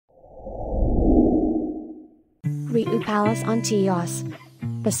Riu Palace on Tios.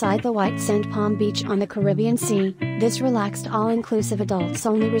 Beside the white sand palm beach on the Caribbean Sea, this relaxed all-inclusive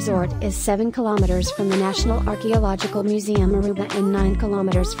adults-only resort is 7 kilometers from the National Archaeological Museum Aruba and 9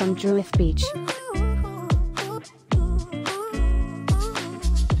 kilometers from Druith Beach.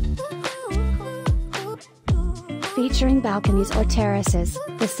 Featuring balconies or terraces,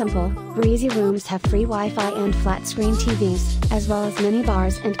 the simple, breezy rooms have free Wi-Fi and flat-screen TVs, as well as many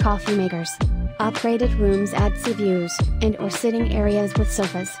bars and coffee makers. Upgraded rooms add sea views, and/or sitting areas with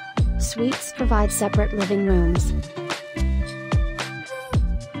sofas. Suites provide separate living rooms.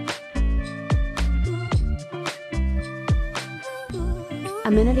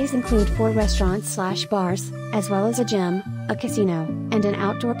 Amenities include 4 restaurants/bars, as well as a gym, a casino, and an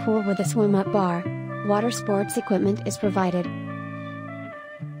outdoor pool with a swim-up bar. Water sports equipment is provided.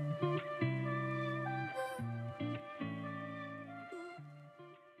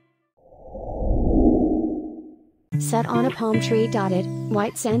 Set on a palm tree-dotted,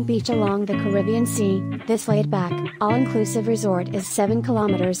 white sand beach along the Caribbean Sea, this laid-back, all-inclusive resort is 7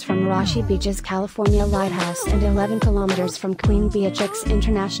 kilometers from Marashi Beach's California Lighthouse and 11 kilometers from Queen Beatrix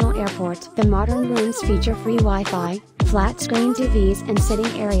International Airport. The modern rooms feature free Wi-Fi, flat-screen TVs and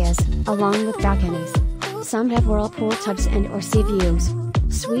sitting areas, along with balconies. Some have whirlpool tubs and/or sea views.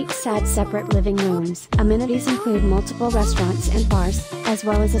 Suites add separate living rooms. Amenities include multiple restaurants and bars, as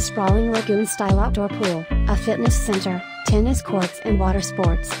well as a sprawling lagoon-style outdoor pool, a fitness center, tennis courts and water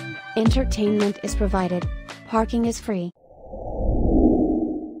sports. Entertainment is provided. Parking is free.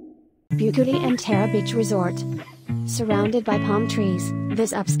 Bucuti and Terra Beach Resort. Surrounded by palm trees,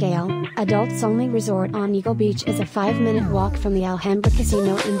 this upscale, adults-only resort on Eagle Beach is a 5-minute walk from the Alhambra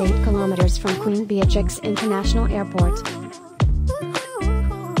Casino and 8 kilometers from Queen Beatrix International Airport.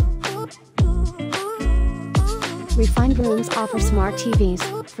 Refined rooms offer smart TVs,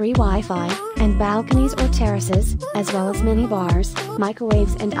 free Wi-Fi, and balconies or terraces, as well as many bars,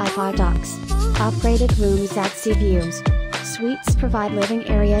 microwaves and iPod docks. Upgraded rooms add sea views. Suites provide living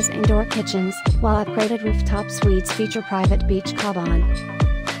areas and indoor kitchens, while upgraded rooftop suites feature private beach cabana.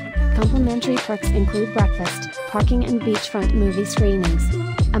 Complimentary perks include breakfast, parking and beachfront movie screenings.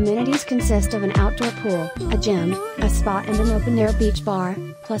 Amenities consist of an outdoor pool, a gym, a spa and an open-air beach bar,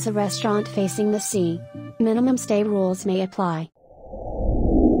 plus a restaurant facing the sea. Minimum stay rules may apply.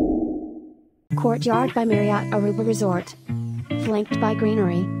 Courtyard by Marriott Aruba Resort. Flanked by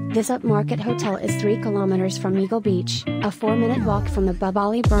greenery, this upmarket hotel is 3 kilometers from Eagle Beach, a 4-minute walk from the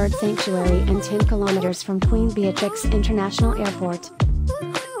Babali Bird Sanctuary and 10 kilometers from Queen Beatrix International Airport.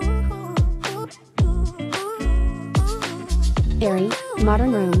 Airy,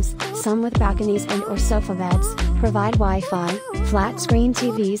 modern rooms, some with balconies and/or sofa beds, provide Wi-Fi, flat-screen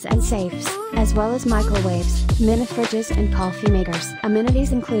TVs and safes, as well as microwaves, mini fridges and coffee makers.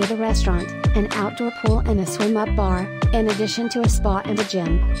 Amenities include a restaurant, an outdoor pool and a swim-up bar, in addition to a spa and a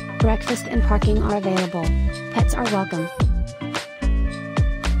gym. Breakfast and parking are available. Pets are welcome.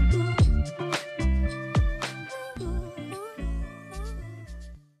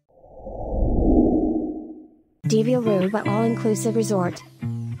 Divi Aruba All-Inclusive Resort.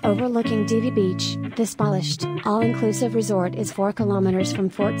 Overlooking Divi Beach, this polished, all-inclusive resort is 4 kilometers from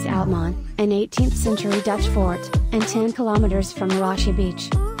Fort Zoutman, an 18th-century Dutch fort, and 10 kilometers from Marashi Beach.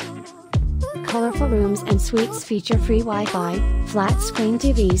 Colorful rooms and suites feature free Wi-Fi, flat-screen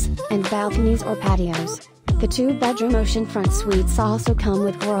TVs, and balconies or patios. The 2-bedroom oceanfront suites also come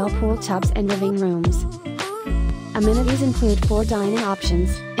with whirlpool tubs and living rooms. Amenities include 4 dining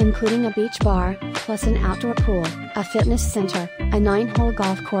options, including a beach bar, plus an outdoor pool, a fitness center, a 9-hole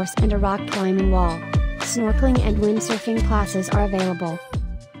golf course and a rock climbing wall. Snorkeling and windsurfing classes are available.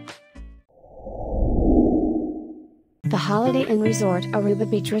 The Holiday Inn Resort Aruba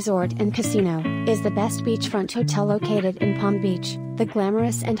Beach Resort and Casino is the best beachfront hotel located in Palm Beach, the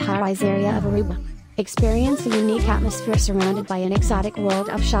glamorous and high-rise area of Aruba. Experience a unique atmosphere surrounded by an exotic world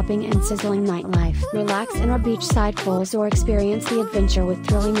of shopping and sizzling nightlife. Relax in our beachside pools or experience the adventure with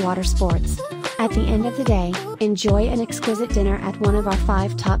thrilling water sports. At the end of the day, enjoy an exquisite dinner at one of our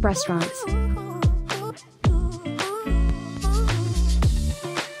 5 top restaurants.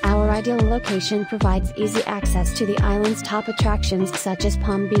 Our ideal location provides easy access to the island's top attractions such as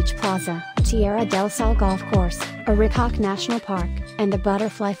Palm Beach Plaza, Tierra del Sol Golf Course, Aricaque National Park, and the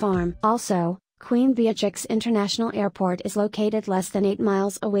Butterfly Farm. Also, Queen Beatrix International Airport is located less than 8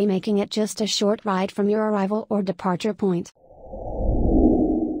 miles away, making it just a short ride from your arrival or departure point.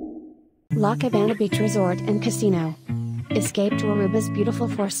 La Cabana Beach Resort and Casino. Escape to Aruba's beautiful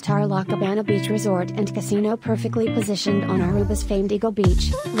 4-star La Cabana Beach Resort and Casino, perfectly positioned on Aruba's famed Eagle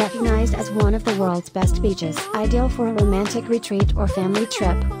Beach, recognized as one of the world's best beaches. Ideal for a romantic retreat or family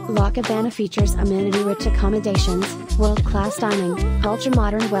trip, La Cabana features amenity-rich accommodations, world-class dining,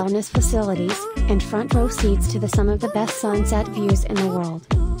 ultra-modern wellness facilities, and front-row seats to some of the best sunset views in the world.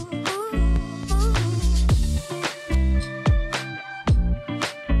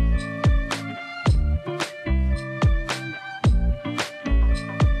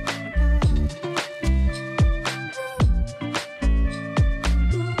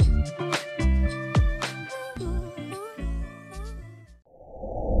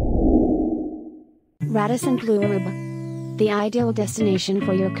 Radisson Blu Aruba. The ideal destination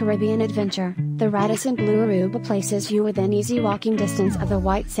for your Caribbean adventure, the Radisson Blu Aruba places you within easy walking distance of the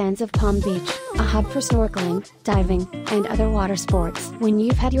white sands of Palm Beach, a hub for snorkeling, diving, and other water sports. When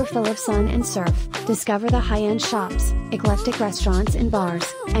you've had your fill of sun and surf, discover the high-end shops, eclectic restaurants and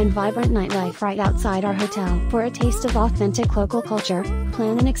bars, and vibrant nightlife right outside our hotel. For a taste of authentic local culture,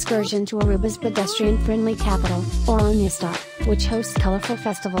 plan an excursion to Aruba's pedestrian-friendly capital, Oranjestad, which hosts colorful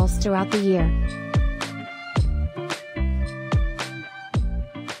festivals throughout the year.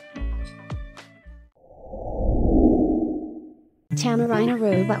 Tamarine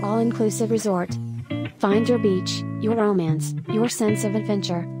Aruba All-Inclusive Resort. Find your beach, your romance, your sense of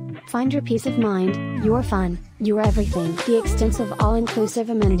adventure. Find your peace of mind, your fun, your everything. The extensive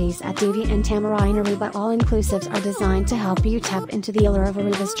all-inclusive amenities at Divi and Tamarine Aruba All-Inclusives are designed to help you tap into the allure of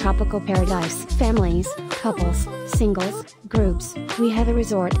Aruba's tropical paradise. Families, couples, singles, groups, we have a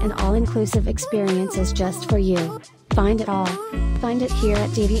resort and all-inclusive experiences just for you. Find it all. Find it here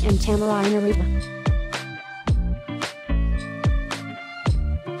at Divi and Tamarine Aruba.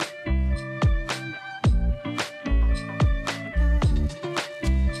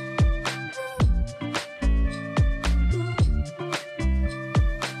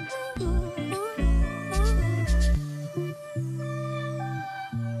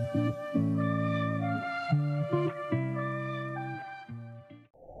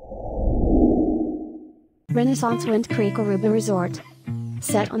 Renaissance Wind Creek Aruba Resort.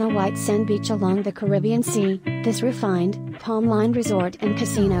 Set on a white sand beach along the Caribbean Sea, this refined, palm-lined resort and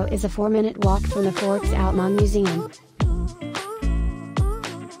casino is a 4-minute walk from the Forts Outmont Museum.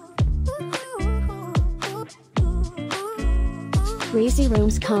 Breezy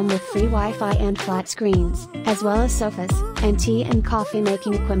rooms come with free Wi-Fi and flat screens, as well as sofas, and tea and coffee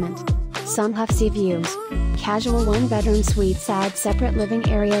making equipment. Some have sea views. Casual one-bedroom suites add separate living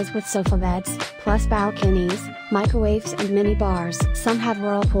areas with sofa beds, plus balconies, microwaves and mini bars. Some have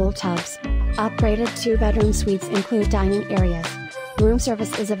whirlpool tubs. Upgraded 2-bedroom suites include dining areas. Room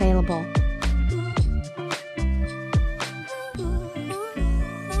service is available.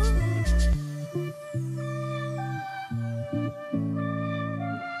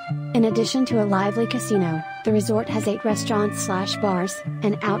 In addition to a lively casino, the resort has 8 restaurants/bars,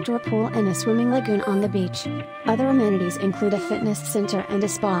 an outdoor pool and a swimming lagoon on the beach. Other amenities include a fitness center and a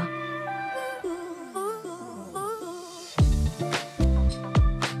spa.